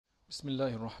بسم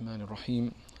الله الرحمن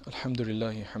الرحيم الحمد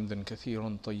لله حمدا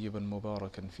كثيرا طيبا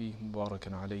مباركا فيه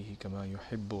مباركا عليه كما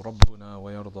يحب ربنا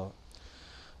ويرضى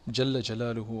جل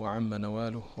جلاله وعم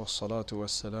نواله والصلاة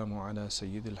والسلام على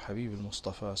سيد الحبيب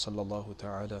المصطفى صلى الله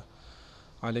تعالى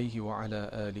عليه وعلى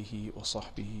آله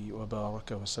وصحبه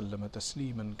وبارك وسلم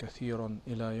تسليما كثيرا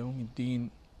إلى يوم الدين.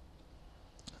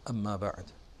 أما بعد.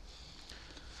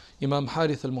 Imam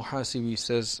Harith al-Muhasibi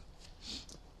says,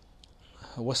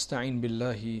 واستعين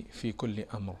بالله في كل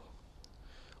أمر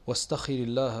واستخر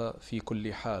الله في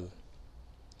كل حال.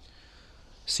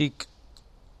 Seek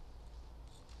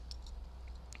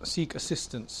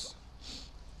assistance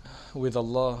with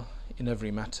Allah in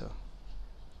every matter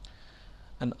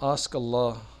and ask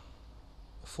Allah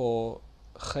for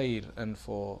khair and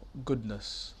for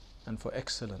goodness and for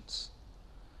excellence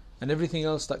and everything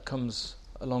else that comes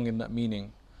along in that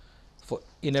meaning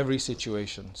in every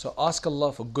situation. So ask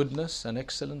Allah for goodness and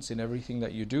excellence in everything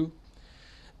that you do,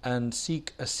 and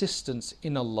seek assistance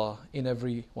in Allah in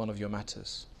every one of your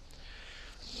matters.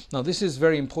 Now this is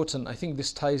very important. I think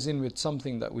this ties in with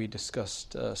something that we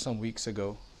discussed some weeks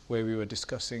ago, where we were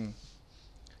discussing,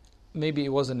 maybe it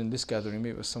wasn't in this gathering,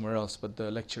 maybe it was somewhere else, but the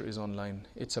lecture is online.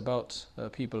 It's about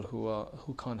people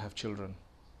who can't have children.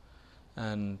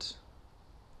 And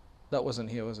that wasn't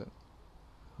here, was it?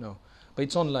 No. But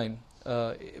it's online.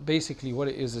 Basically what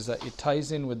it is that it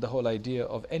ties in with the whole idea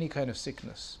of any kind of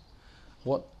sickness.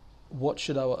 What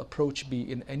should our approach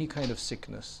be in any kind of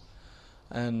sickness?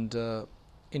 And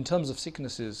in terms of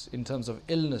sicknesses, in terms of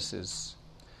illnesses,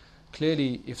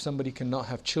 clearly if somebody cannot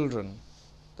have children,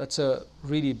 that's a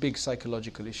really big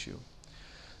psychological issue.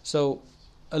 So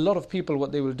a lot of people,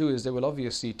 what they will do is they will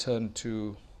obviously turn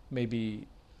to maybe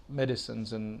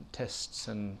medicines and tests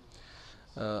and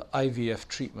IVF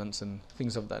treatments and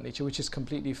things of that nature, which is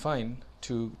completely fine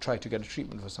to try to get a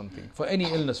treatment for something, for any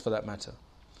illness for that matter.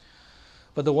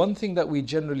 But the one thing that we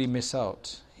generally miss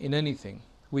out in anything,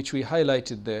 which we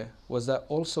highlighted there, was that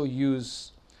also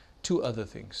use two other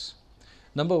things.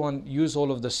 Number one, use all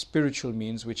of the spiritual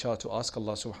means, which are to ask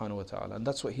Allah subhanahu wa ta'ala. And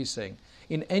that's what he's saying.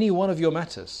 In any one of your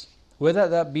matters, whether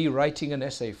that be writing an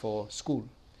essay for school,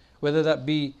 whether that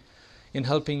be in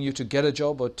helping you to get a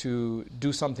job or to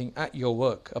do something at your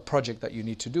work, a project that you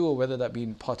need to do, or whether that be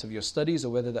in part of your studies, or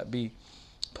whether that be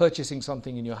purchasing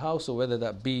something in your house, or whether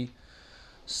that be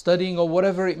studying, or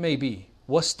whatever it may be.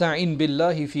 وَاسْتَعِنْ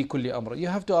بِاللَّهِ فِي كُلِّ أَمْرٍ. You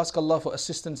have to ask Allah for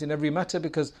assistance in every matter,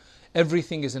 because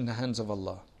everything is in the hands of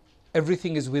Allah.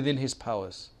 Everything is within His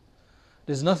powers.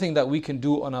 There's nothing that we can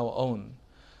do on our own.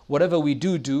 Whatever we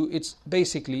do, it's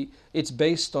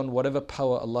based on whatever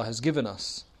power Allah has given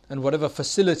us and whatever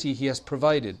facility He has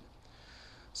provided.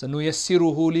 So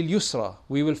نُيَسِّرُهُ لِلْيُسْرَى.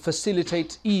 We will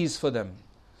facilitate ease for them,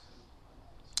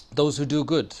 those who do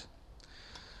good.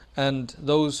 And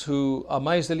those who are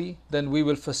miserly, then we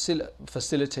will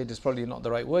facilitate is probably not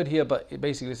the right word here, but it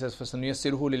basically says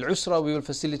فَسَنُيَسِّرُهُ لِلْعُسْرَى. We will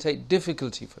facilitate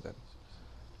difficulty for them.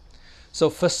 So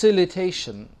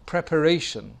facilitation,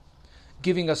 preparation,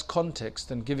 giving us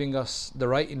context and giving us the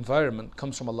right environment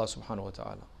comes from Allah subhanahu wa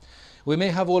ta'ala. We may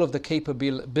have all of the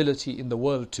capability in the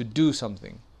world to do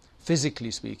something,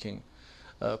 physically speaking,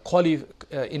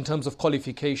 in terms of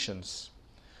qualifications.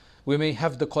 We may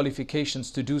have the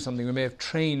qualifications to do something. We may have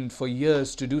trained for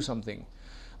years to do something.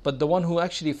 But the one who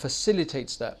actually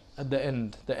facilitates that at the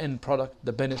end product,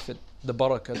 the benefit, the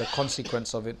barakah, the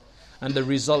consequence of it, and the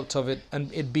result of it,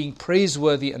 and it being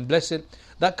praiseworthy and blessed,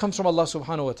 that comes from Allah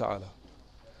subhanahu wa ta'ala.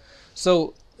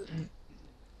 So,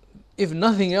 if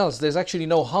nothing else, there's actually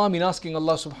no harm in asking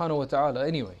Allah subhanahu wa ta'ala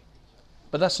anyway.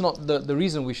 But that's not the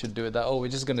reason we should do it, that we're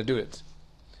just going to do it.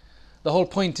 The whole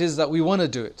point is that we want to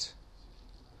do it,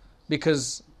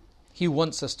 because He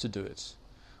wants us to do it.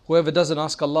 Whoever doesn't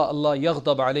ask Allah, Allah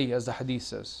yaghdab alayhi, as the hadith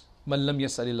says. Man lam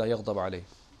yas'alillah yaghdab alayhi.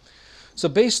 So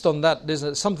based on that,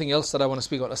 there's something else that I want to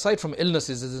speak about. Aside from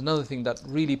illnesses, there's another thing that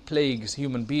really plagues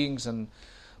human beings and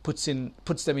puts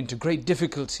them into great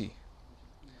difficulty.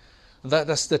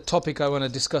 That's the topic I want to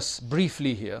discuss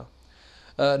briefly here.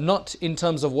 Not in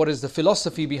terms of what is the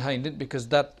philosophy behind it, because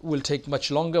that will take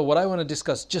much longer. What I want to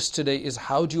discuss just today is,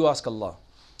 how do you ask Allah?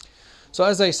 So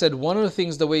as I said, one of the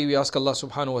things, the way we ask Allah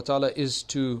subhanahu wa ta'ala, is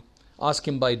to ask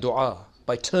Him by dua,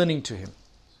 by turning to Him.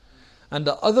 And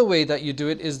the other way that you do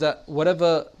it is that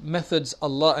whatever methods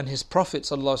Allah and His Prophet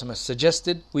sallallahu alaihi wasallam has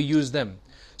suggested, we use them.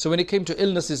 So when it came to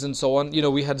illnesses and so on,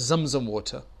 we had Zamzam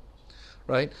water,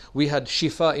 right? We had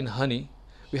shifa in honey,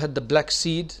 we had the black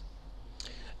seed,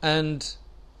 and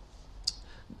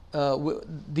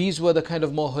these were the kind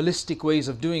of more holistic ways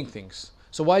of doing things.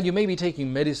 So while you may be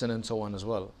taking medicine and so on as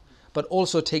well, but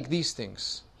also take these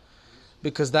things,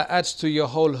 because that adds to your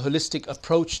whole holistic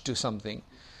approach to something.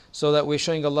 so that we're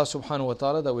showing Allah subhanahu wa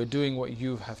ta'ala that we're doing what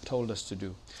you have told us to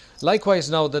do. Likewise,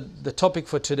 now the topic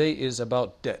for today is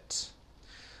about debt.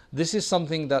 This is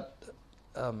something that,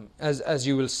 as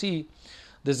you will see,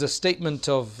 there's a statement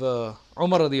of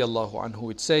Umar radiallahu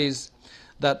anhu. It says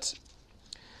that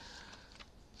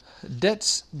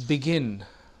debts begin.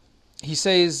 He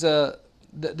says,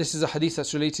 this is a hadith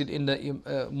that's related in the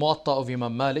Muwatta of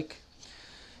Imam Malik.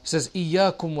 He says,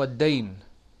 إِيَّاكُمْ وَالدَّيْنِ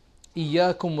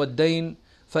إِيَّاكُمْ وَالدَّيْنِ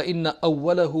فَإِنَّ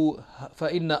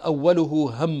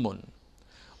أَوَّلُهُ هَمٌّ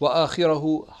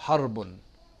وَآخِرَهُ حَرْبٌ.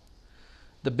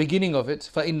 The beginning of it,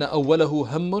 فَإِنَّ أَوَّلَهُ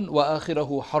هَمٌّ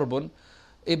وَآخِرَهُ حَرْبٌ.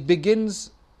 It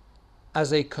begins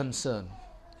as a concern.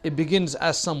 It begins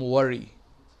as some worry.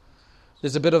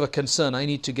 There's a bit of a concern, I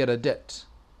need to get a debt.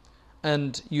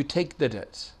 And you take the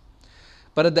debt.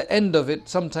 But at the end of it,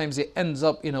 sometimes it ends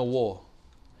up in a war.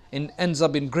 It ends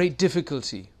up in great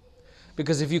difficulty.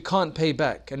 Because if you can't pay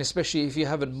back, and especially if you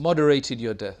haven't moderated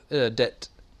your debt,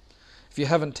 if you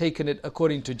haven't taken it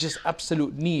according to just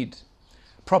absolute need,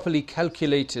 properly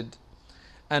calculated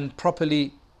and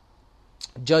properly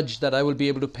judged that I will be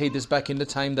able to pay this back in the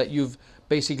time that you've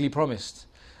basically promised,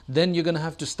 then you're going to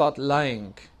have to start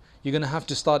lying. You're going to have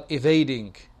to start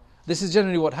evading. This is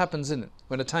generally what happens, isn't it?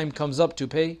 When the time comes up to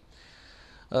pay,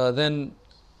 then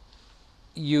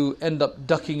you end up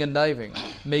ducking and diving,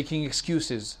 making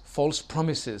excuses, false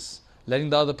promises, letting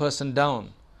the other person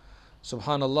down.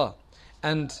 Subhanallah.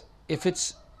 And if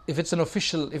it's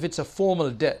a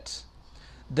formal debt,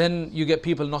 then you get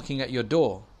people knocking at your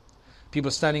door.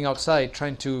 People standing outside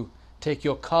trying to take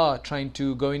your car, trying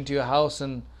to go into your house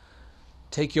and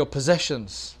take your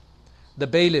possessions. The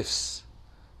bailiffs.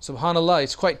 Subhanallah,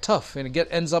 it's quite tough and it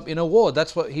ends up in a war.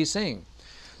 That's what he's saying.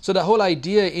 So the whole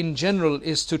idea in general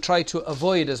is to try to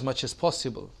avoid as much as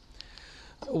possible.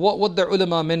 What the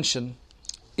ulama mention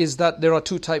is that there are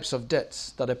two types of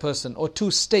debts that a person, or two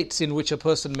states in which a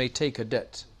person may take a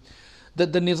debt.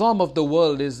 That the nizam of the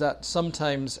world is that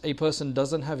sometimes a person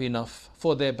doesn't have enough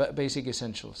for their basic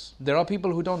essentials. There are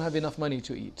people who don't have enough money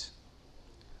to eat.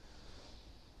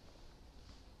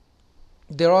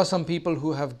 There are some people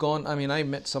who have gone, I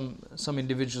met some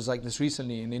individuals like this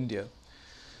recently in India.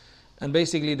 And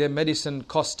basically their medicine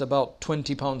cost about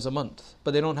 £20 a month,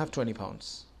 but they don't have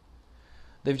 £20.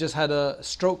 They've just had a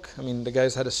stroke. The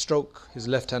guy's had a stroke. His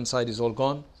left-hand side is all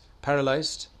gone,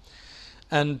 paralyzed.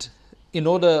 And in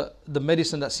order, the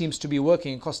medicine that seems to be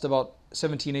working cost about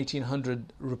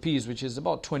 1800 rupees, which is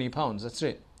about £20. That's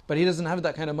it. But he doesn't have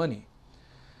that kind of money,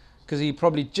 because he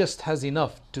probably just has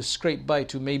enough to scrape by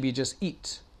to maybe just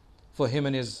eat for him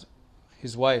and his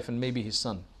wife and maybe his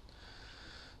son.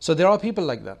 So there are people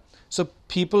like that. So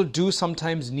people do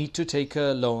sometimes need to take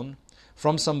a loan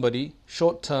from somebody,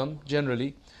 short term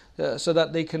generally, so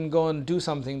that they can go and do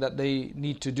something that they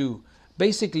need to do,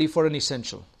 basically for an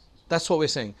essential. That's what we're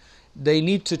saying. They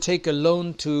need to take a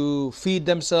loan to feed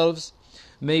themselves,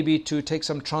 maybe to take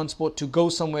some transport, to go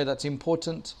somewhere that's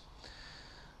important.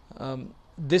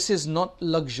 This is not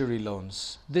luxury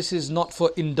loans. This is not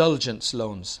for indulgence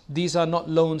loans. These are not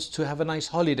loans to have a nice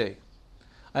holiday.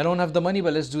 I don't have the money,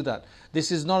 but let's do that. This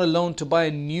is not a loan to buy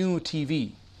a new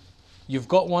TV. You've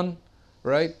got one,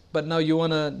 right? But now you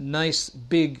want a nice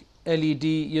big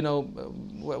LED,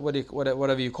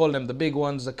 whatever you call them, the big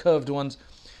ones, the curved ones,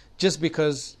 just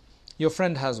because your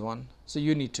friend has one, so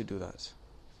you need to do that.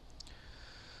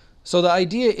 So the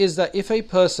idea is that if a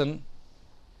person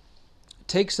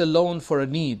takes a loan for a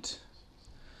need,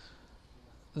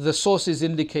 the sources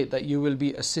indicate that you will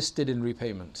be assisted in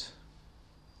repayment.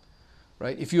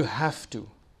 Right? If you have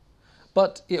to.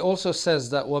 But it also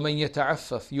says that وَمَنْ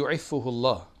يَتَعَفَّفْ يُعِفُّهُ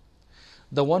اللَّهُ.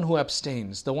 The one who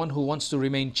abstains, the one who wants to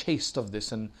remain chaste of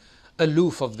this and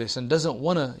aloof of this and doesn't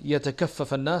want to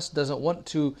يَتَكَفَّفَ النَّاسِ, doesn't want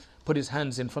to put his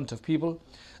hands in front of people,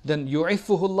 then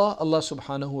يُعِفُّهُ اللَّهُ, Allah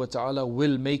subhanahu wa ta'ala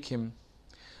will make him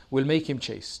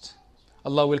chaste.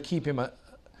 Allah will keep him.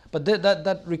 But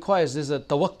that requires, there's a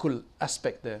tawakkul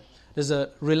aspect there. There's a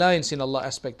reliance in Allah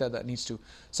aspect that needs to.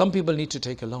 Some people need to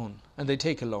take a loan, and they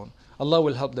take a loan. Allah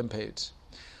will help them pay it.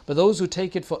 But those who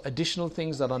take it for additional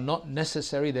things that are not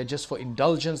necessary, they're just for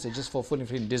indulgence, they're just for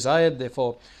fulfilling desire, they're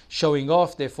for showing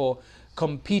off, they're for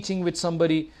competing with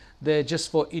somebody, they're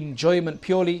just for enjoyment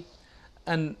purely,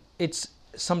 and it's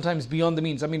sometimes beyond the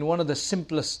means. One of the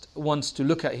simplest ones to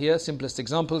look at here, simplest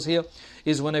examples here,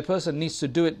 is when a person needs to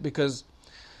do it because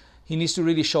he needs to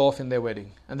really show off in their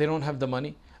wedding, and they don't have the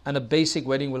money. And a basic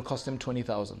wedding will cost them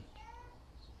 20,000,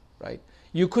 right?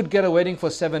 You could get a wedding for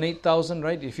 7,000-8,000,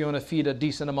 right? If you want to feed a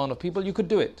decent amount of people, you could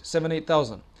do it,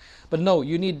 7,000-8,000. But no,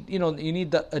 you need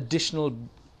the additional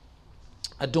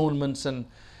adornments and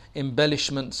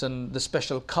embellishments and the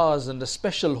special cars and the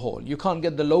special hall. You can't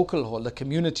get the local hall, the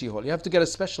community hall. You have to get a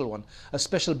special one, a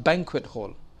special banquet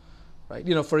hall. Right?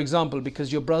 For example,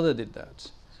 because your brother did that,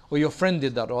 or your friend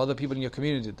did that, or other people in your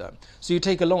community did that. So you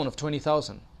take a loan of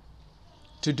 20,000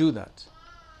 to do that.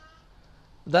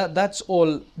 That's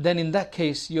all. Then in that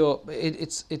case,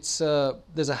 there's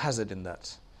a hazard in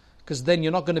that, because then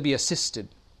you're not going to be assisted,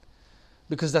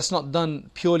 because that's not done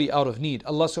purely out of need.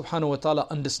 Allah subhanahu wa ta'ala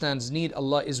understands need.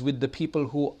 Allah is with the people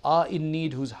who are in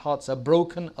need, whose hearts are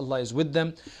broken. Allah is with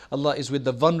them. Allah is with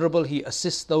the vulnerable. He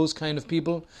assists those kind of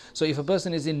people. So if a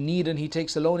person is in need and he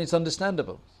takes a loan, it's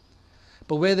understandable.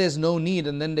 But where there's no need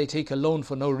and then they take a loan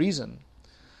for no reason,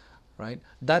 right?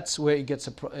 That's where it gets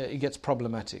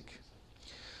problematic.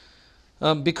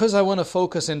 Because I want to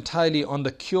focus entirely on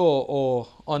the cure or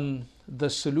on the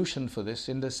solution for this,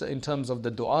 in terms of the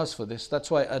du'as for this.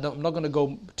 That's why I'm not going to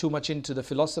go too much into the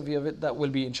philosophy of it. That will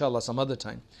be inshallah some other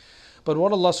time. But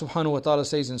what Allah subhanahu wa ta'ala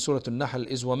says in Surah An-Nahl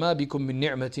is وَمَا بِكُم مِّن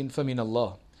نِعْمَةٍ فَمِنَ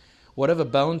اللَّهِ. Whatever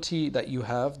bounty that you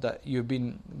have, that you've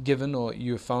been given or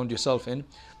you found yourself in,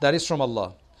 that is from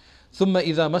Allah. ثُمَّ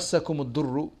إِذَا مَسَّكُمُ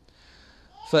الضُّرُّ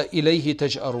فَإِلَيْهِ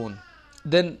تَجْأَرُونَ.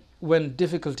 Then when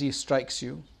difficulty strikes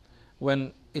you,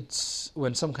 when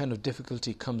some kind of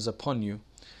difficulty comes upon you,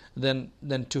 then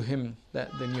to him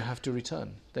then you have to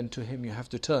return. Then to him you have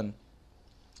to turn.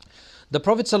 The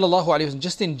Prophet ﷺ,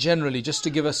 just in generally, just to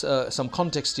give us some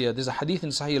context here, there's a hadith in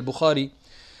Sahih al-Bukhari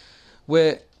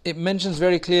where it mentions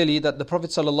very clearly that the Prophet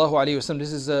ﷺ,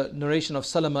 this is a narration of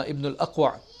Salama ibn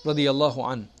al-Aqwa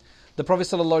radiyallahu an. The Prophet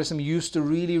ﷺ used to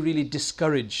really, really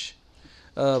discourage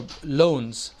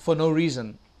loans for no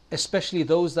reason, especially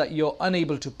those that you're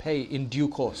unable to pay in due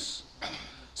course.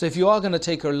 So if you are going to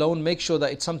take a loan, make sure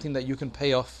that it's something that you can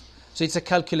pay off. So it's a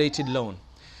calculated loan.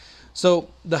 So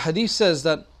the hadith says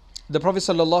that the Prophet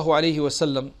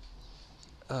ﷺ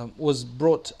was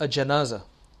brought a janazah.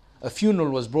 A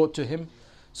funeral was brought to him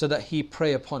so that he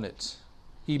pray upon it.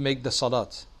 He make the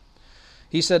salat.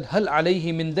 He said, "Hal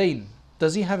alayhi min dayn?"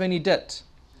 Does he have any debt?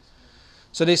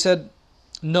 So they said,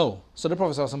 no. So the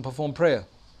Prophet ﷺ performed prayer.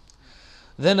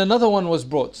 Then another one was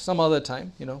brought some other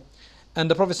time, and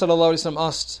the Prophet ﷺ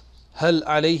asked, "Hal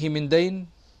alayhi min dayn?"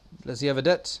 Does he have a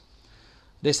debt?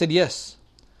 They said yes.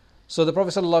 So the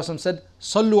Prophet ﷺ said,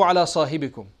 "Sallu ala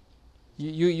sahibikum."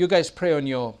 You guys pray on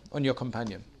your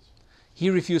companion. He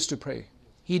refused to pray.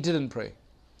 He didn't pray.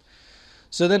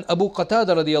 So then Abu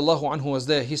Qatada radiyallahu anhu was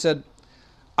there. He said,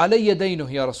 "Alayya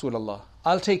daynuh ya Rasulullah."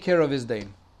 I'll take care of his dayn.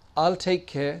 I'll take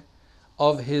care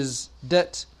of his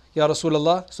debt, ya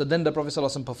Rasulullah. So then the Prophet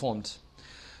ﷺ performed.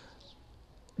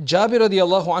 Jabir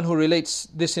radiallahu anhu relates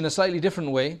this in a slightly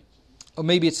different way, or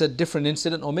maybe it's a different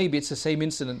incident, or maybe it's the same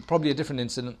incident, probably a different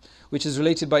incident, which is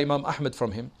related by Imam Ahmad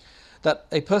from him, that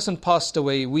a person passed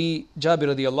away.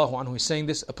 Jabir radiallahu anhu is saying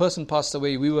this, a person passed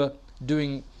away, we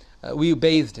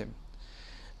bathed him,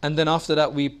 and then after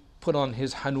that we put on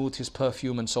his hanut, his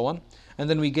perfume and so on, and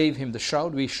then we gave him the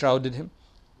shroud, we shrouded him.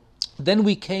 Then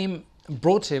we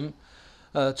brought him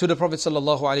to the Prophet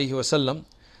sallallahu alaihi wasallam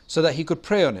so that he could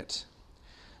pray on it.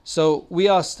 So we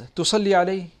asked, "Tusalli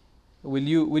alayhi?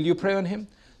 Will you pray on him?"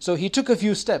 So he took a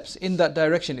few steps in that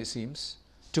direction, it seems,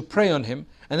 to pray on him,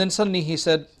 and then suddenly he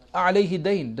said, "Alayhi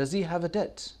dayn? Does he have a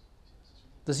debt?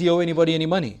 Does he owe anybody any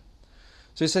money?"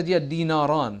 So he said, "Yeah,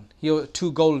 dinaran. He owed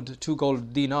two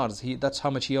gold dinars. That's how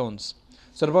much he owns."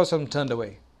 So the Prophet turned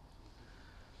away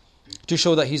to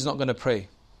show that he's not going to pray.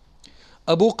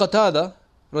 Abu Qatada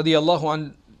radiyallahu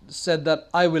anh said that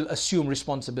I will assume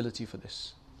responsibility for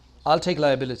this. I'll take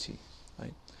liability.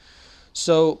 Right?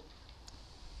 So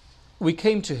we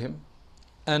came to him,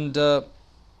 and Abu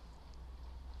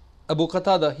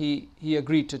Qatada, he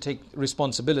agreed to take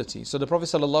responsibility. So the Prophet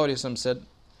ﷺ said,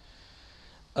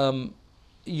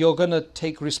 you're going to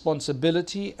take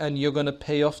responsibility and you're going to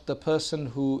pay off the person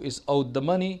who is owed the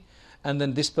money, and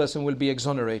then this person will be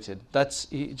exonerated. That's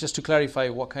just to clarify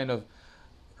what kind of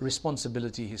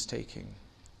responsibility he's taking.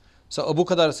 So Abu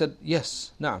Qatada said,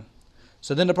 yes, na'am.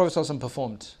 So then the Prophet ﷺ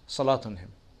performed salat on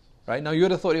him. Right? Now you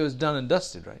would have thought it was done and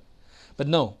dusted, right? But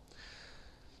no.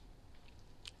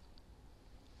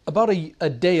 About a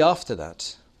day after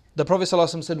that, the Prophet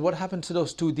ﷺ said, what happened to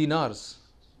those 2 dinars?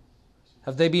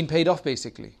 Have they been paid off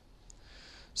basically?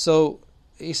 So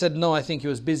he said, no, I think he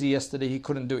was busy yesterday, he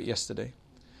couldn't do it yesterday.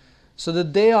 So the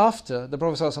day after, the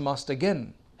Prophet ﷺ asked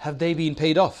again, have they been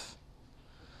paid off?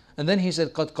 And then he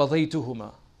said, قَدْ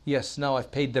قَضَيْتُهُمَا. Yes, now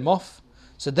I've paid them off.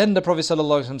 So then the Prophet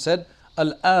ﷺ said,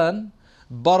 الْآن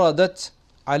بَرَدَتْ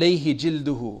عَلَيْهِ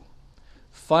جِلْدُهُ.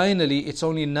 Finally, it's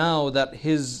only now that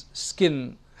his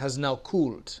skin has now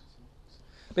cooled.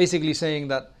 Basically saying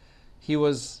that he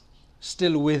was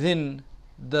still within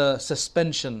the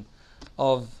suspension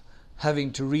of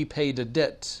having to repay the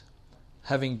debt,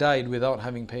 having died without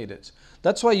having paid it.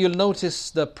 That's why you'll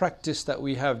notice the practice that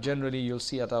we have generally, you'll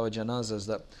see at our janazas,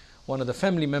 that one of the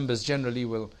family members generally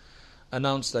will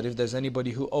announce that if there's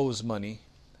anybody who owes money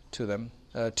to them,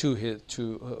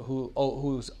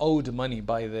 who's owed money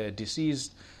by their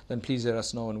deceased, then please let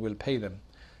us know and we'll pay them.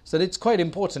 So it's quite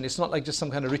important. It's not like just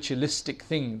some kind of ritualistic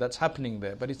thing that's happening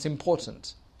there, but it's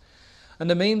important. And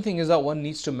the main thing is that one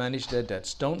needs to manage their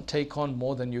debts. Don't take on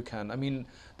more than you can. I mean,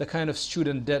 the kind of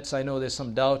student debts, I know there's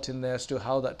some doubt in there as to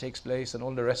how that takes place and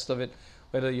all the rest of it,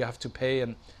 whether you have to pay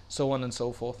and so on and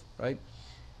so forth, right?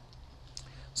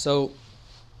 So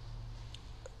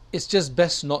it's just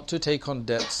best not to take on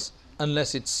debts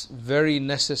unless it's very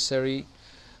necessary.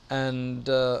 And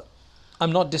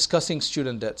I'm not discussing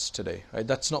student debts today, right?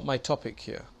 That's not my topic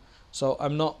here. So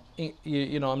I'm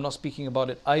not speaking about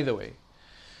it either way.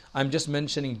 I'm just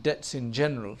mentioning debts in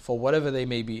general for whatever they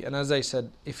may be. And as I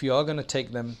said, if you are going to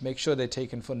take them, make sure they're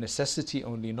taken for necessity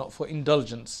only, not for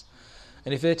indulgence.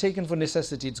 And if they're taken for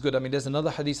necessity, it's good. I mean, there's another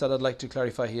hadith that I'd like to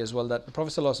clarify here as well, that the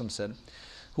Prophet ﷺ said,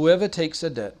 whoever takes a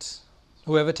debt,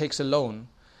 whoever takes a loan,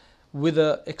 with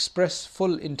an express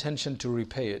full intention to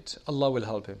repay it, Allah will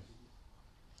help him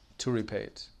to repay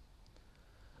it.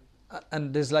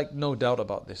 And there's like no doubt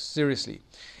about this. Seriously,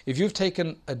 if you've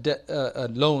taken a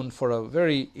loan for a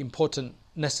very important,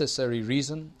 necessary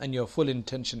reason, and your full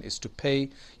intention is to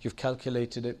pay, you've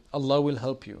calculated it, Allah will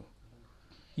help you.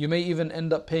 You may even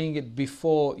end up paying it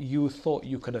before you thought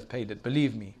you could have paid it.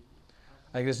 Believe me,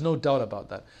 like there's no doubt about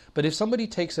that. But if somebody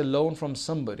takes a loan from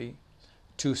somebody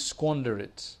to squander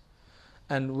it,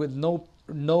 and with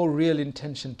no real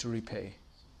intention to repay,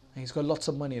 and he's got lots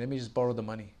of money, let me just borrow the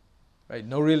money. Right?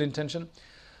 No real intention.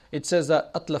 It says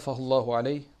that أَطْلَفَهُ اللَّهُ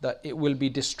عَلَيْهِ, that it will be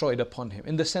destroyed upon him,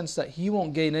 in the sense that he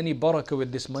won't gain any barakah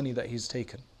with this money that he's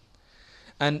taken,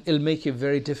 and it'll make it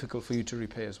very difficult for you to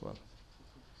repay as well.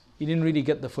 He didn't really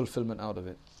get the fulfillment out of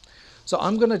it. So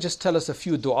I'm going to just tell us a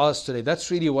few du'as today.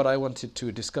 That's really what I wanted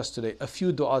to discuss today. A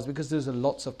few du'as, because there's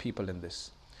lots of people in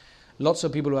this. Lots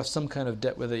of people who have some kind of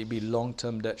debt, whether it be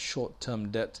long-term debt, short-term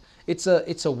debt. It's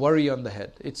a worry on the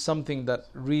head. It's something that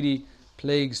really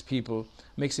plagues people,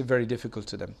 makes it very difficult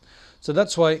to them. So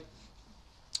that's why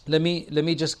let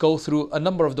me just go through a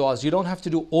number of du'as. You don't have to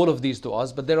do all of these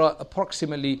du'as, but there are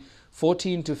approximately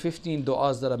 14 to 15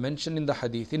 du'as that are mentioned in the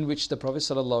hadith, in which the Prophet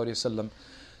ﷺ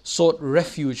sought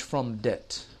refuge from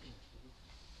debt.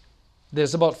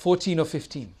 There's about 14 or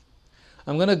 15.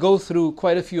 I'm going to go through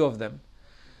quite a few of them.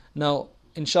 Now,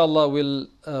 inshallah,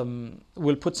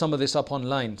 we'll put some of this up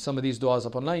online, some of these du'as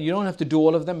up online. You don't have to do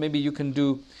all of them. Maybe you can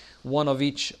do one of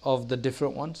each of the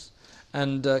different ones,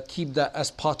 and keep that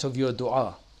as part of your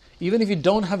du'a. Even if you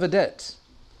don't have a debt,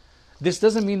 this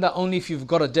doesn't mean that only if you've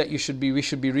got a debt we should be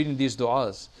reading these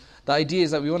du'as. The idea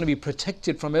is that we want to be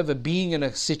protected from ever being in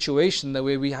a situation that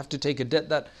where we have to take a debt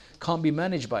that can't be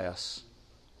managed by us.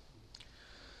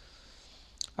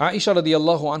 Aisha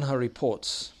radiallahu anha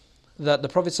reports that the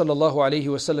Prophet sallallahu alaihi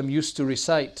wasallam used to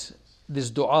recite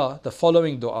this du'a, the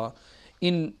following du'a,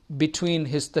 in between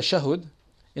his tashahhud,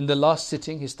 in the last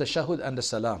sitting, his tashahhud and the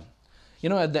salam. You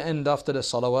know, at the end, after the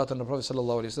salawat and the Prophet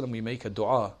ﷺ, we make a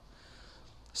dua.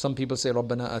 Some people say,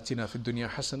 Rabbana atina fid dunya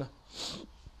hasana.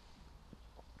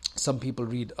 Some people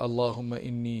read, Allahumma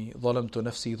inni zalamtu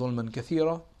nafsi dhulman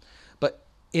kathira. But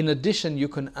in addition, you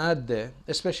can add there,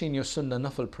 especially in your sunnah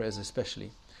nafil prayers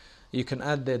especially, you can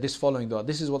add there this following dua.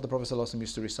 This is what the Prophet ﷺ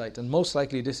used to recite. And most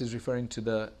likely this is referring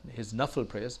to his nafil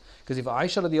prayers. Because if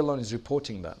Aisha radiallahu anha is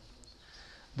reporting that,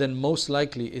 then most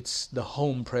likely it's the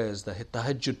home prayers, the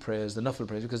tahajjud prayers, the nafil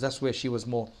prayers, because that's where she was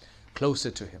more closer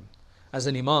to him. As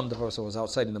an imam, the Prophet was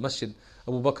outside in the masjid.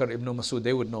 Abu Bakr ibn Masud,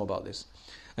 they would know about this.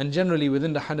 And generally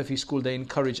within the Hanafi school, they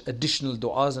encourage additional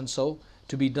du'as and so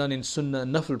to be done in sunnah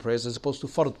and nafil prayers as opposed to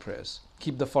fard prayers.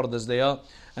 Keep the fard as they are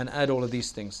and add all of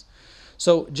these things.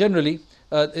 So generally,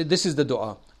 this is the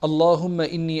du'a. Allahumma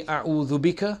inni a'udhu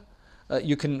bika.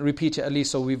 You can repeat it at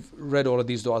least, so we've read all of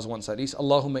these du'as once at least.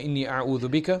 Allahumma inni a'udhu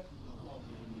bika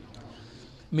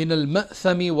min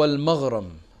al-ma'thami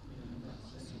wal-maghram.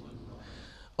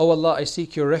 Oh Allah, I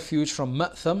seek your refuge from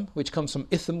ma'tham, which comes from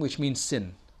ithm, which means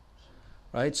sin.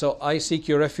 Right? So I seek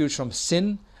your refuge from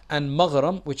sin, and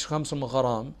maghram, which comes from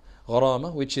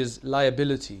gharama, which is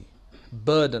liability,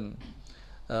 burden,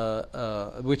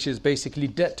 which is basically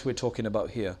debt we're talking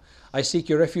about here. I seek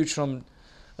your refuge from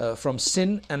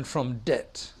sin and from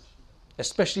debt.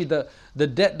 Especially the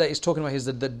debt that he's talking about is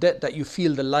the debt that you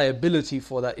feel the liability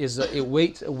for, that is it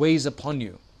weighs upon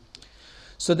you.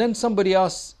 So then somebody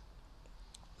asks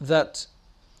that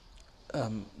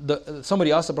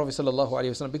somebody asked the Prophet sallallahu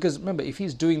alaihi wasallam, because remember, if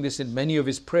he's doing this in many of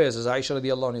his prayers, as Aisha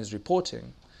radiallahu anha is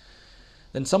reporting,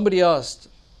 then somebody asked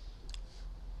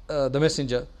the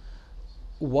messenger,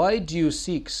 why do you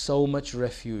seek so much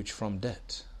refuge from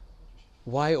debt?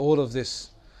 Why all of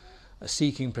this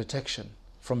seeking protection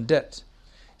from debt?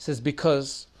 He says,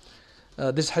 because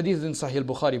this hadith in Sahih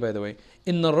al-Bukhari, by the way,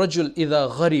 إِنَّ الرَّجُلْ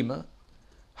إِذَا غَرِمَ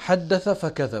حَدَّثَ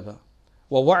فَكَذَبَ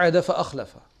وَوَعَدَ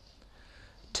فَأَخْلَفَ.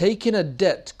 Taking a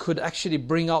debt could actually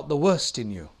bring out the worst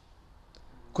in you.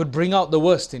 Could bring out the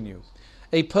worst in you.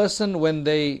 A person, when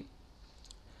they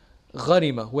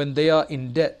gharima, when they are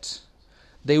in debt,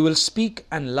 they will speak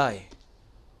and lie.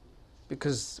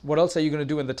 Because what else are you going to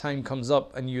do when the time comes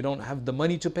up and you don't have the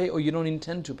money to pay, or you don't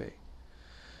intend to pay?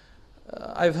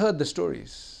 I've heard the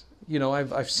stories.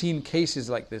 I've seen cases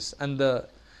like this, and the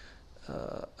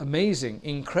amazing,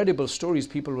 incredible stories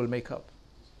people will make up.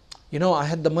 I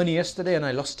had the money yesterday and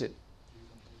I lost it.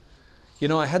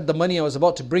 I had the money, I was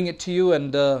about to bring it to you,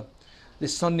 and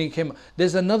this Sunday came.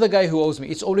 There's another guy who owes me.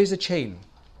 It's always a chain.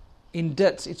 In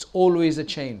debts, it's always a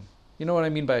chain. You know what I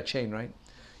mean by a chain, right?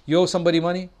 You owe somebody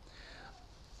money.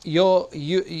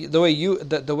 The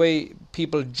way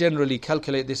people generally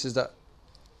calculate this is that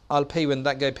I'll pay when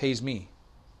that guy pays me,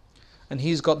 and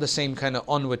he's got the same kind of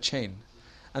onward chain,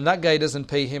 and that guy doesn't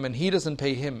pay him, and he doesn't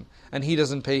pay him, and he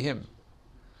doesn't pay him.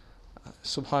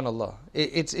 Subhanallah,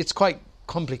 it's quite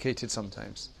complicated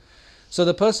sometimes. So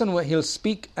the person, he'll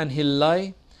speak and he'll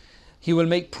lie, he will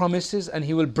make promises and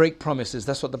he will break promises.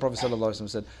 That's what the Prophet ﷺ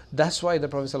said. That's why the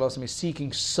Prophet ﷺ is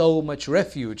seeking so much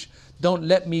refuge. Don't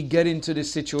let me get into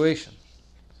this situation.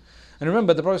 And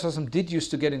remember, the Prophet ﷺ did used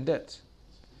to get in debt,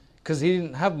 because he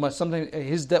didn't have much. Sometimes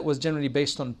his debt was generally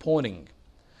based on pawning,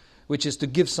 which is to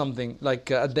give something.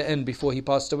 Like at the end, before he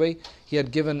passed away, he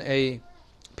had given a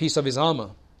piece of his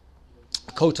armor,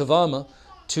 a coat of armor,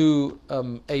 to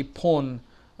a pawn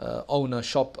owner,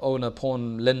 shop owner,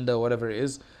 pawn lender, whatever it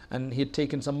is, and he had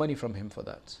taken some money from him for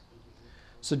that.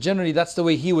 So generally that's the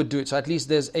way he would do it. So at least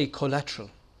there's a collateral.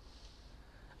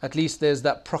 At least there's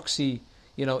that proxy,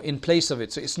 in place of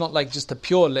it. So it's not like just a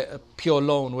pure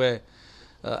loan where,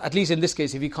 at least in this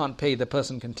case, if he can't pay, the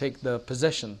person can take the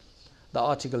possession, the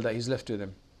article that he's left with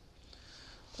him.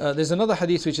 There's another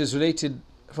hadith which is related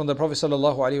from the Prophet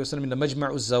ﷺ in the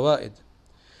Majma'u Zawaid.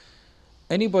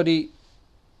 Anybody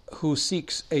who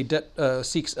seeks a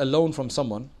loan from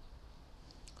someone,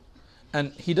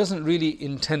 and he doesn't really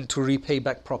intend to repay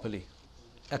back properly,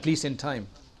 at least in time.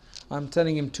 I'm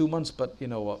telling him 2 months, but you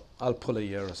know what, I'll pull a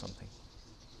year or something.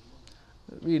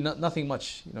 Really, nothing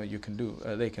much you can do.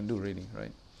 They can do really,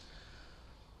 right?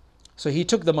 So he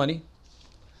took the money,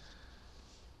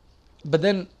 but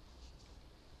then,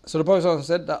 so the Prophet ﷺ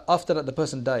said that after that the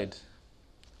person died,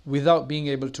 without being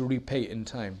able to repay in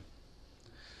time,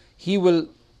 he will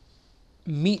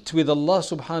meet with Allah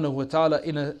subhanahu wa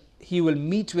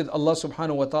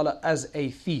ta'ala as a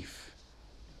thief.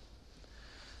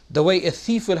 The way a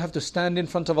thief will have to stand in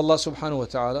front of Allah subhanahu wa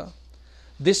ta'ala.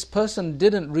 This person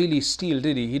didn't really steal,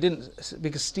 did he? He didn't,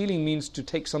 because stealing means to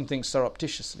take something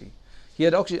surreptitiously. He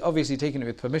had obviously taken it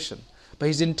with permission, but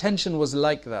his intention was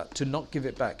like that, to not give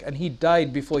it back, and he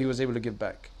died before he was able to give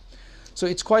back. So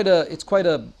it's quite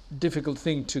a difficult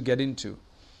thing to get into.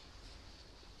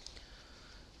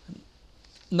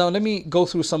 Now let me go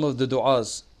through some of the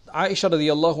du'as. Aisha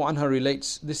radiallahu anha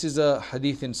relates, this is a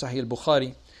hadith in Sahih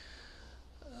al-Bukhari,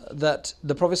 that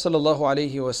the Prophet sallallahu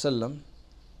alaihi wasallam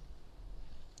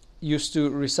used to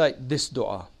recite this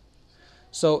dua.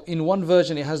 So in one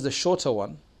version it has the shorter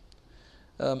one,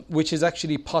 which is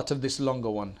actually part of this longer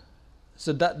one.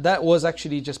 So that was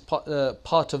actually just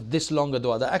part of this longer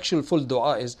dua. The actual full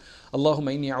dua is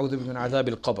Allahumma inni a'udhu bika min adhab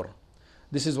al-qabr.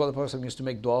 This is what the Prophet used to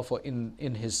make dua for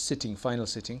in his final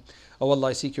sitting. Oh Allah,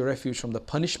 I seek your refuge from the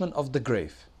punishment of the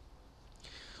grave.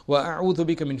 وَأَعُوذُ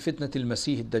بِكَ مِنْ فِتْنَةِ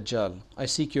الْمَسِيحِ الدَّجَّالِ. I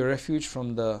seek your refuge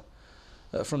from the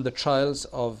trials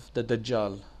of the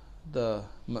Dajjal,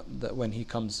 when he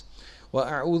comes.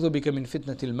 وَأَعُوذُ بِكَ مِنْ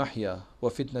فِتْنَةِ الْمَحْيَا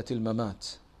وَفِتْنَةِ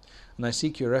الْمَمَاتِ. And I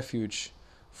seek your refuge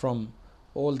from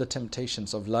all the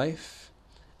temptations of life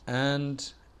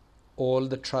and all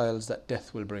the trials that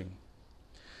death will bring.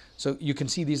 So you can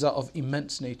see these are of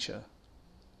immense nature.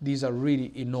 These are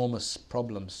really enormous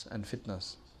problems and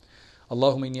fitnas.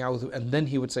 Allahumma inni a'udhu, and then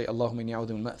he would say Allahumma inni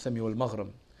a'udhu min ma'thami wal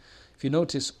maghram. If you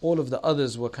notice, all of the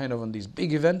others were kind of on these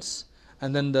big events,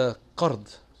 and then the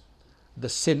qard, the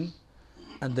sin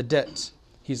and the debt,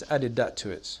 he's added that to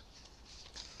it.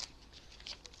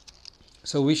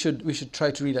 So we should try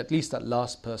to read at least that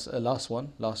last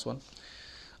one.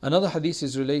 Another hadith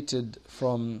is related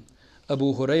from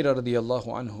Abu Hurairah radiallahu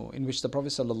anhu, in which the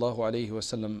Prophet sallallahu alaihi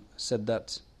wasallam said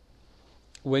that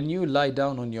when you lie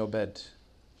down on your bed,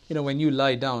 when you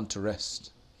lie down to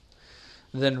rest,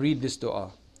 then read this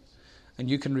dua. And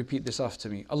you can repeat this after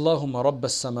me. Allahumma rabb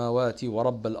as-samawati wa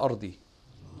rabb al-ardi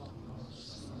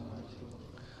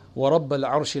wa rabb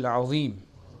al-arshi al-azim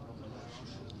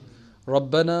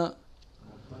Rabbana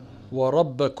wa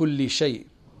rabb kulli shay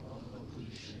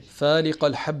فالق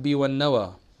الحب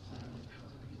والنوى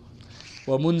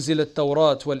ومنزل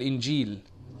التوراة والإنجيل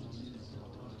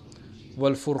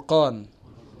والفرقان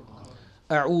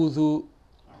أعوذ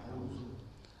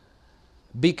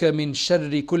بك من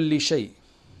شر كل شيء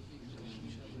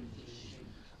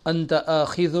أنت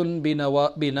آخذ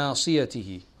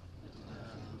بناصيته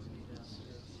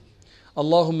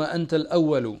اللهم أنت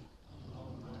الأول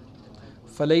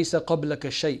فليس قبلك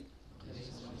شيء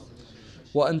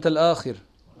وأنت الآخر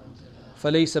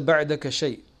فليس بعدك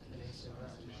شيء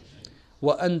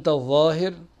وأنت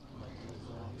الظاهر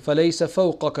فليس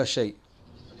فوقك شيء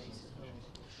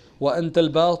وأنت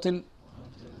الباطن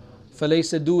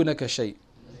فليس دونك شيء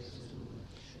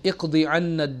اقض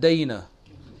عنا الدين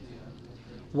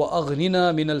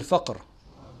وأغننا من الفقر.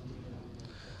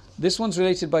 This one's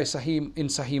related by in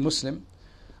Sahih Muslim.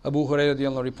 Abu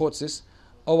Hurairah reports this.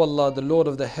 O Allah, the Lord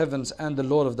of the heavens and the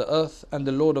Lord of the earth and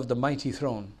the Lord of the mighty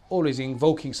throne. Always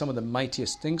invoking some of the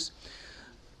mightiest things.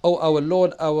 O our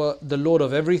Lord, the Lord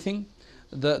of everything,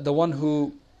 the one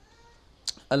who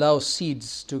allows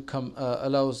seeds to come,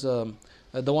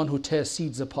 the one who tears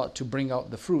seeds apart to bring out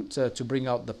the fruit, to bring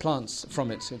out the plants from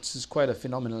it. It's quite a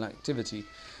phenomenal activity.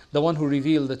 The one who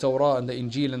revealed the Torah and the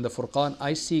Injil and the Furqan.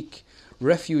 I seek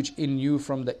refuge in you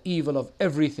from the evil of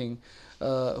everything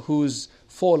whose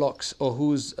forelocks or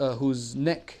whose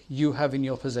neck you have in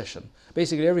your possession.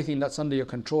 Basically everything that's under your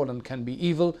control and can be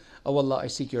evil. O Allah, I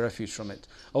seek your refuge from it.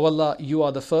 O Allah, you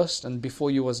are the first and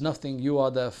before you was nothing. You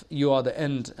are the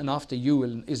end and after you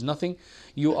is nothing.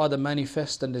 You are the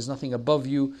manifest and there's nothing above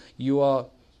you. You are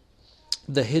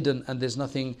the hidden and there's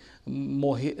nothing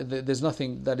more. There's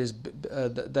nothing that is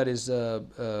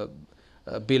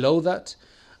below that.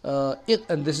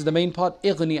 And this is the main part.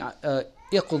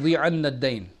 اقضي عنا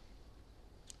الدين.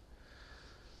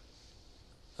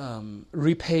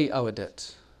 Repay our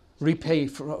debt. Repay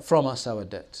from us our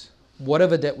debt.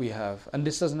 Whatever debt we have. And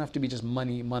this doesn't have to be just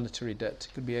monetary debt.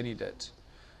 It could be any debt.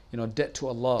 Debt to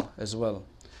Allah as well.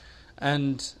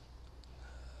 And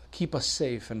keep us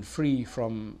safe and free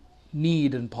from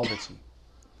need and poverty.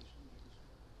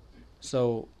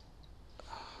 So,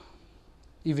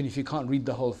 even if you can't read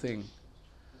the whole thing,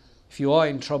 if you are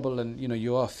in trouble and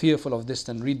you are fearful of this,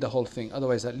 then read the whole thing.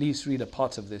 Otherwise, at least read a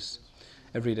part of this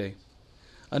every day.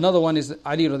 Another one is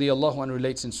Ali radiallahu anhu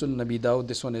relates in Sunan Abi Dawud.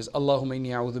 This one is Allahumma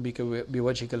inni a'udhu bika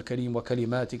biwajhika al-kareem wa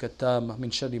kalimatika at-tammah min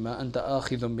sharri ma anta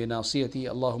akhidhun bi nasiyati.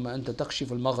 Allahumma anta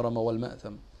takshifu al-maghrama wal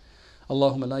ma'tham.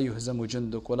 Allahumma la yuhzamu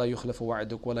junduk wa la yukhlafu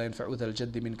wa'duk wa la yanfa'u dhal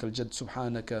jaddi minka al-jadd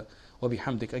subhanaka wa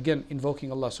bihamdik. Again, invoking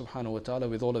Allah subhanahu wa ta'ala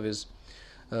with all of his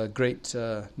great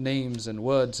names and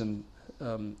words and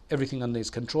everything under his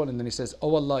control. And then he says,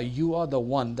 O Allah, you are the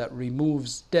one that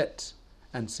removes debt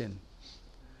and sin.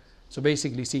 So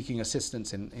basically seeking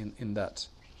assistance in that.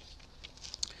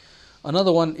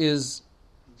 Another one is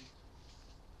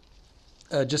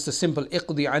just a simple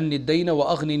اقضي عني الدين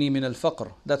وأغنني من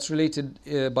الفقر. That's related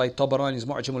by Tabarani's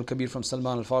Mu'jam al-Kabir from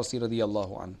Salman al-Farsi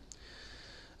radiyallahu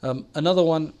an. Another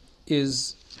one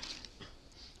is,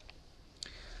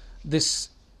 this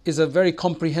is a very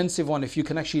comprehensive one. If you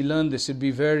can actually learn this, it would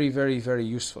be very, very, very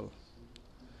useful.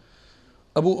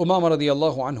 Abu Umama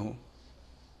radiyallahu anhu,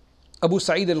 Abu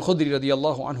Sa'id al-Khudri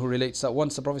radiyallahu anhu relates that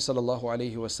once the Prophet sallallahu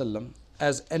alayhi wasallam,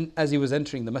 as he was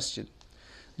entering the masjid,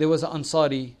 there was an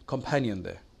Ansari companion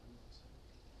there.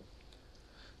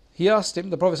 The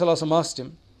Prophet sallallahu alayhi wasallam asked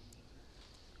him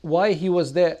why he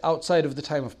was there outside of the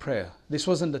time of prayer. This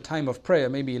wasn't the time of prayer,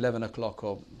 maybe 11 o'clock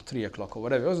or 3 o'clock or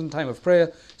whatever. It wasn't the time of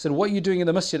prayer. He said, what are you doing in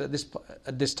the masjid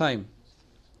at this time?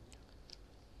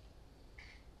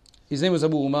 His name was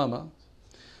Abu Umama.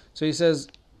 So he says,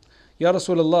 Ya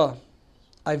Rasulullah,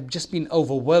 I've just been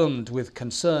overwhelmed with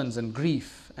concerns and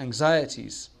grief,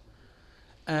 anxieties,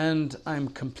 and I'm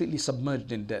completely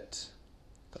submerged in debt.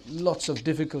 Lots of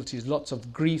difficulties, lots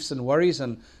of griefs and worries,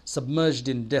 and submerged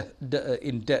in debt.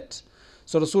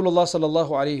 So Rasulullah sallallahu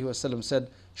alaihi wasallam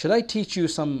said, should I teach you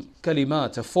some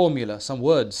kalimat, a formula, some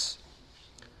words,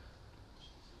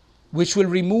 which will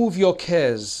remove your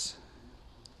cares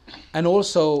and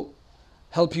also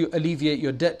help you alleviate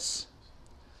your debts?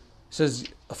 He says,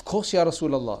 of course, Ya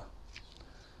Rasulullah.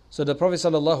 So the Prophet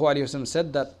sallallahu alaihi wasallam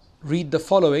said that read the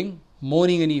following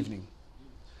morning and evening.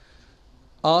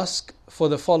 ask for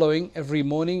the following every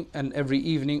morning and every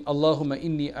evening. Allahumma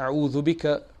inni a'udhu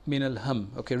bika min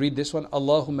al-ham. Okay, read this one.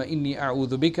 Allahumma inni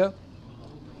a'udhu bika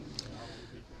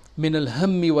min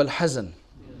al-hammi wal-hazan.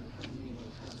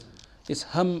 It's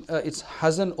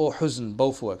hazan or huzn,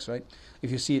 both works, right?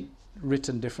 If you see it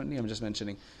written differently, I'm just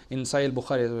mentioning. In Sahih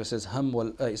al-Bukhari it says ham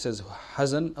it says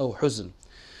hazan or huzn.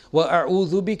 Wa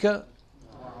a'udhu bika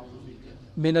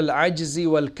min al-ajzi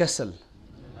wal-kasal.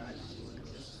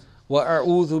 Wa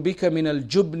a'udhu bika min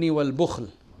al-jubni wal-bukhl.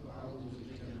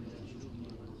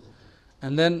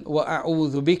 And then wa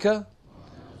a'udhu bika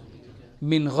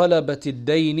min ghalabati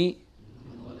ad-dayn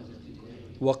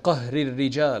wa qahri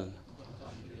ar-rijal.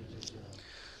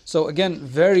 So again,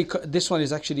 this one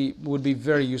is actually would be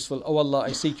very useful. Oh Allah,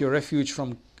 I seek your refuge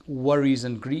from worries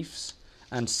and griefs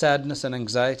and sadness and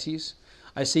anxieties.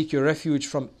 I seek your refuge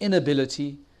from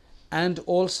inability, and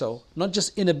also not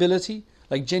just inability,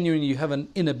 like genuinely you have an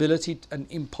inability, an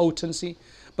impotency,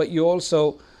 but you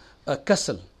also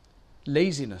kasal,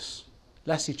 laziness,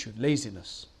 lassitude,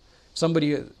 laziness.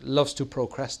 Somebody loves to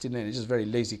procrastinate, is just very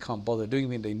lazy, can't bother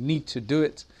doing it, they need to do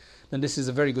it, then this is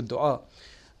a very good dua.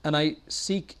 And I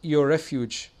seek your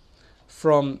refuge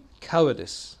from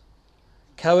cowardice,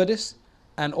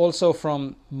 and also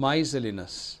from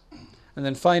miserliness. And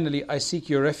then finally, I seek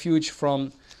your refuge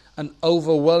from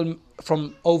overwhelming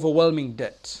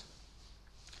debt.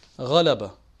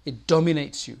 Ghalaba, it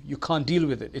dominates you. You can't deal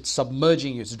with it. It's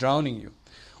submerging you. It's drowning you.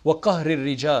 Wa qahri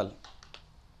rijal,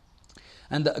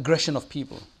 and the aggression of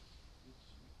people.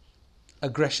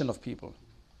 Aggression of people.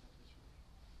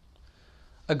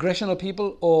 Aggression of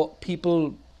people, or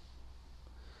people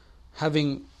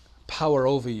having power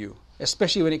over you,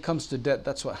 especially when it comes to debt.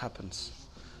 That's what happens.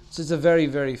 So it's a very,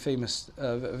 very famous,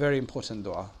 very important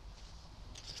dua.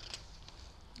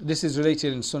 This is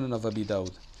related in Sunan of Abi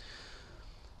Dawud.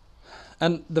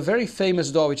 And the very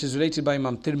famous dua which is related by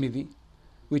Imam Tirmidhi,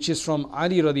 which is from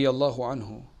Ali radiallahu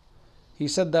anhu. He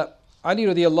said that Ali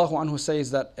radiallahu anhu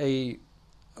says that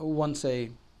once a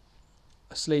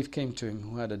slave came to him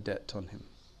who had a debt on him,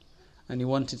 and he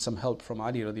wanted some help from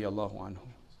Ali radiallahu anhu.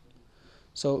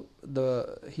 So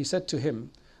he said to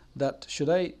him that, should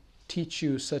I teach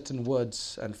you certain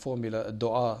words and formula, a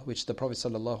dua which the Prophet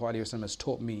sallallahu alaihi wasallam has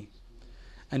taught me?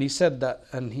 And he said that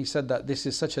this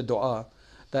is such a dua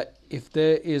that if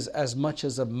there is as much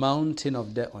as a mountain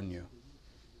of debt on you,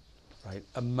 right,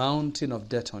 a mountain of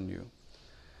debt on you,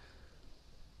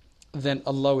 then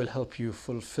Allah will help you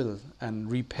fulfill and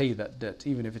repay that debt,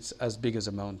 even if it's as big as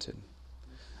a mountain.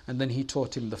 And then he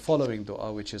taught him the following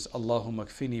dua, which is Allahumma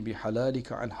kfini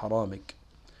bihalalika an haramik.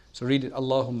 So read it.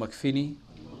 Allahumma kfini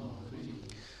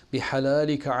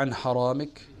bihalalika an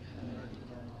haramik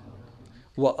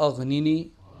wa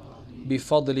aghnini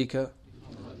bifadlika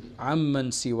amman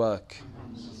siwak.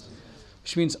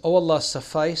 Which means, oh Allah,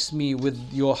 suffice me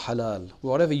with your halal.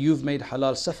 Whatever you've made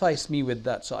halal, suffice me with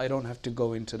that, so I don't have to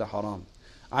go into the haram.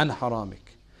 An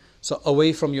haramik. So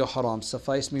away from your haram,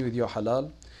 suffice me with your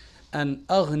halal. And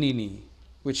aghnini,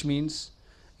 which means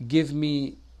give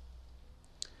me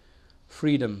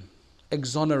freedom,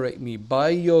 exonerate me by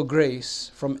your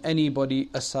grace from anybody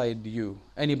besides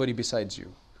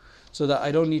you, so that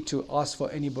I don't need to ask for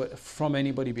anybody from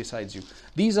anybody besides you.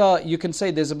 These are, you can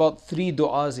say there's about 3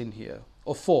 du'as in here,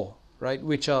 or 4, right,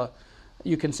 which are,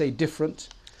 you can say, different.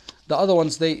 The other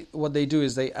ones, what they do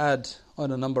is they add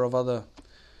on a number of other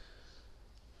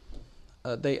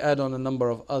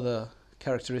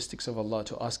characteristics of Allah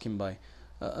to ask Him by.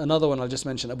 Another one I'll just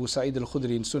mention, Abu Sa'id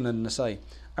al-Khudri in Sunan al-Nasai.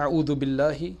 A'udhu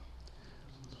billahi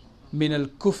min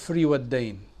al-kufri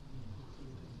wad-dayn.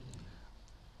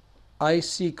 I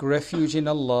seek refuge in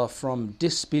Allah from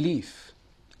disbelief,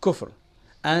 kufr,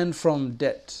 and from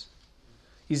debt.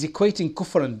 He's equating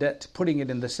kufr and debt, putting it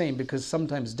in the same, because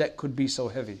sometimes debt could be so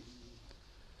heavy.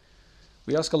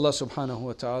 We ask Allah subhanahu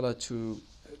wa ta'ala to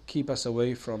keep us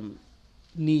away from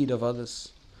need of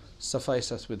others,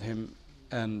 suffice us with Him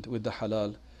and with the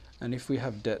halal. And if we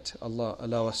have debt, Allah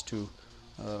allow us to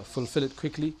fulfill it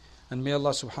quickly. And may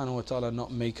Allah subhanahu wa ta'ala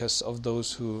not make us of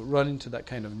those who run into that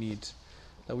kind of need,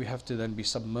 that we have to then be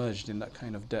submerged in that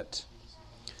kind of debt.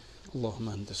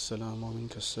 Allahumma anta as-salam wa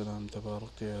minka as-salam,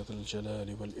 tabarak ya dhal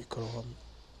jalali wal ikram.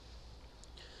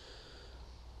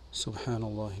 سبحان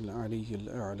الله العلي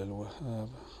الأعلى الوهاب.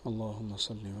 اللهم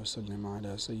صل وسلم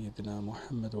على سيدنا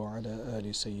محمد وعلى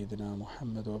آل سيدنا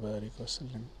محمد وبارك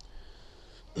وسلم.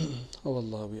 Oh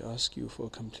Allah, we ask you for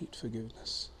complete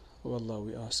forgiveness. Oh Allah,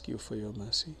 we ask you for your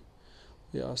mercy.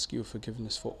 We ask you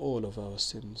forgiveness for all of our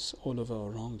sins, all of our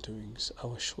wrongdoings,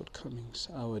 our shortcomings,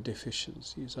 our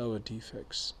deficiencies, our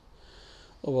defects.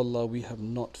 Oh Allah, we have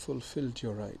not fulfilled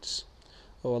your rights.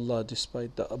 O Allah,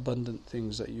 despite the abundant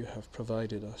things that you have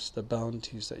provided us, the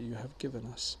bounties that you have given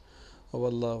us, O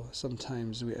Allah,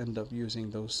 sometimes we end up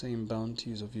using those same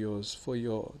bounties of yours for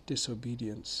your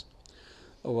disobedience.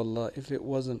 O Allah, if it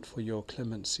wasn't for your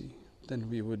clemency, then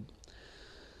we would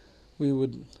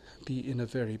be in a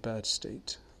very bad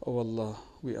state. O Allah,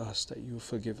 we ask that you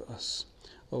forgive us.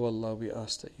 O Allah, we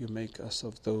ask that you make us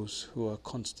of those who are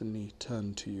constantly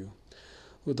turned to you,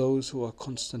 with those who are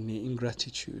constantly in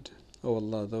gratitude. O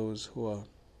Allah, those who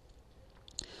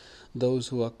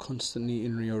are constantly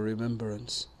in your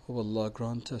remembrance. O Allah,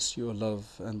 grant us your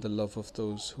love and the love of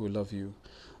those who love you.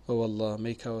 O Allah,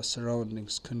 make our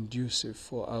surroundings conducive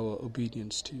for our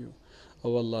obedience to you.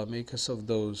 O Allah, make us of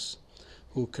those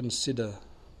who consider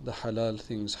the halal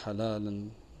things halal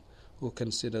and who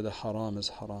consider the haram as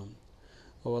haram.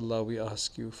 O Allah, we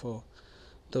ask you for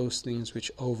those things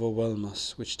which overwhelm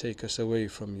us, which take us away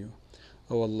from you.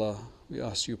 O Allah, we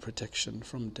ask you protection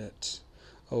from debt.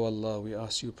 O Allah, we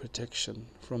ask you protection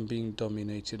from being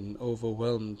dominated and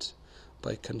overwhelmed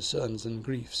by concerns and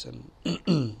griefs and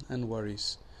and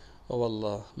worries. O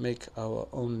Allah, make our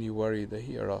only worry the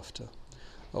hereafter.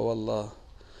 O Allah,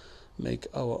 make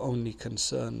our only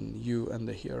concern you and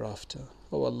the hereafter.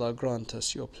 O Allah, grant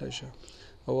us your pleasure.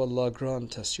 O Allah,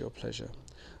 grant us your pleasure.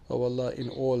 O Allah, in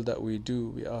all that we do,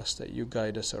 we ask that you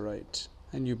guide us aright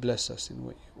and you bless us in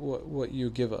what you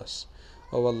give us.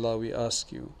 O Allah, we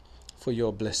ask you for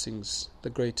your blessings, the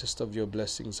greatest of your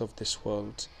blessings of this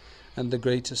world and the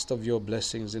greatest of your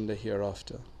blessings in the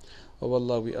hereafter. O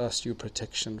Allah, we ask you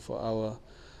protection for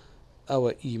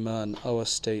our iman, our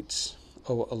states.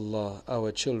 O Allah,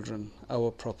 our children,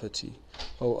 our property.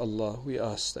 O Allah, we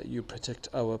ask that you protect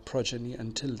our progeny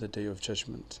until the day of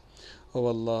judgment. O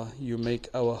Allah, you make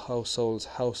our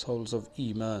households of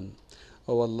iman.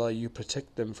 O Allah, you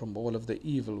protect them from all of the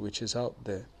evil which is out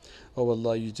there. O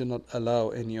Allah, you do not allow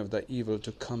any of that evil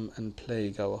to come and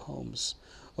plague our homes.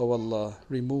 O Allah,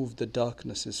 remove the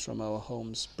darknesses from our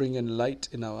homes, bring in light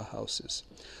in our houses.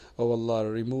 O Allah,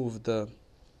 remove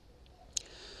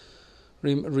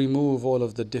all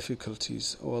of the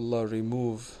difficulties. O Allah,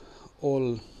 remove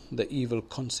all the evil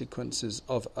consequences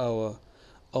of our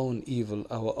own evil,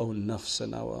 our own nafs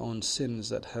and our own sins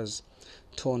that has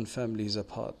torn families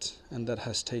apart and that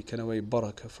has taken away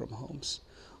barakah from homes.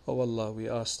 O Allah, we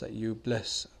ask that you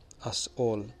bless us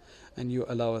all and you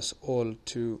allow us all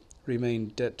to remain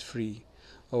debt free.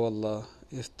 O Allah,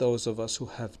 if those of us who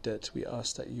have debt, we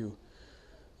ask that you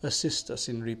assist us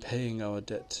in repaying our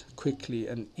debt quickly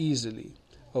and easily.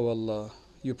 O Allah,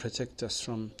 you protect us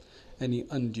from any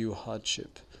undue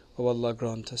hardship. O Allah,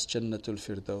 grant us Jannatul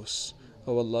Firdaus.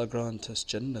 O Allah, grant us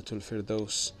Jannatul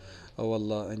Firdaus. O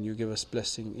Allah, and you give us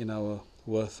blessing in our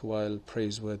worthwhile,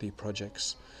 praiseworthy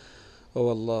projects. O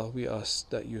Allah, we ask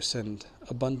that you send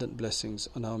abundant blessings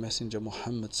on our Messenger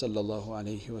Muhammad sallallahu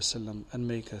alaihi wasallam and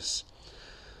make us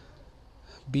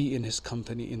be in his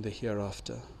company in the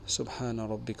hereafter. Subhana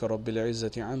rabbika rabbil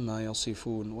izzati amma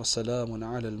yasifun wa salamun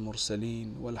ala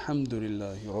al-mursaleen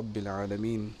walhamdulillahi rabbil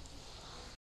alameen.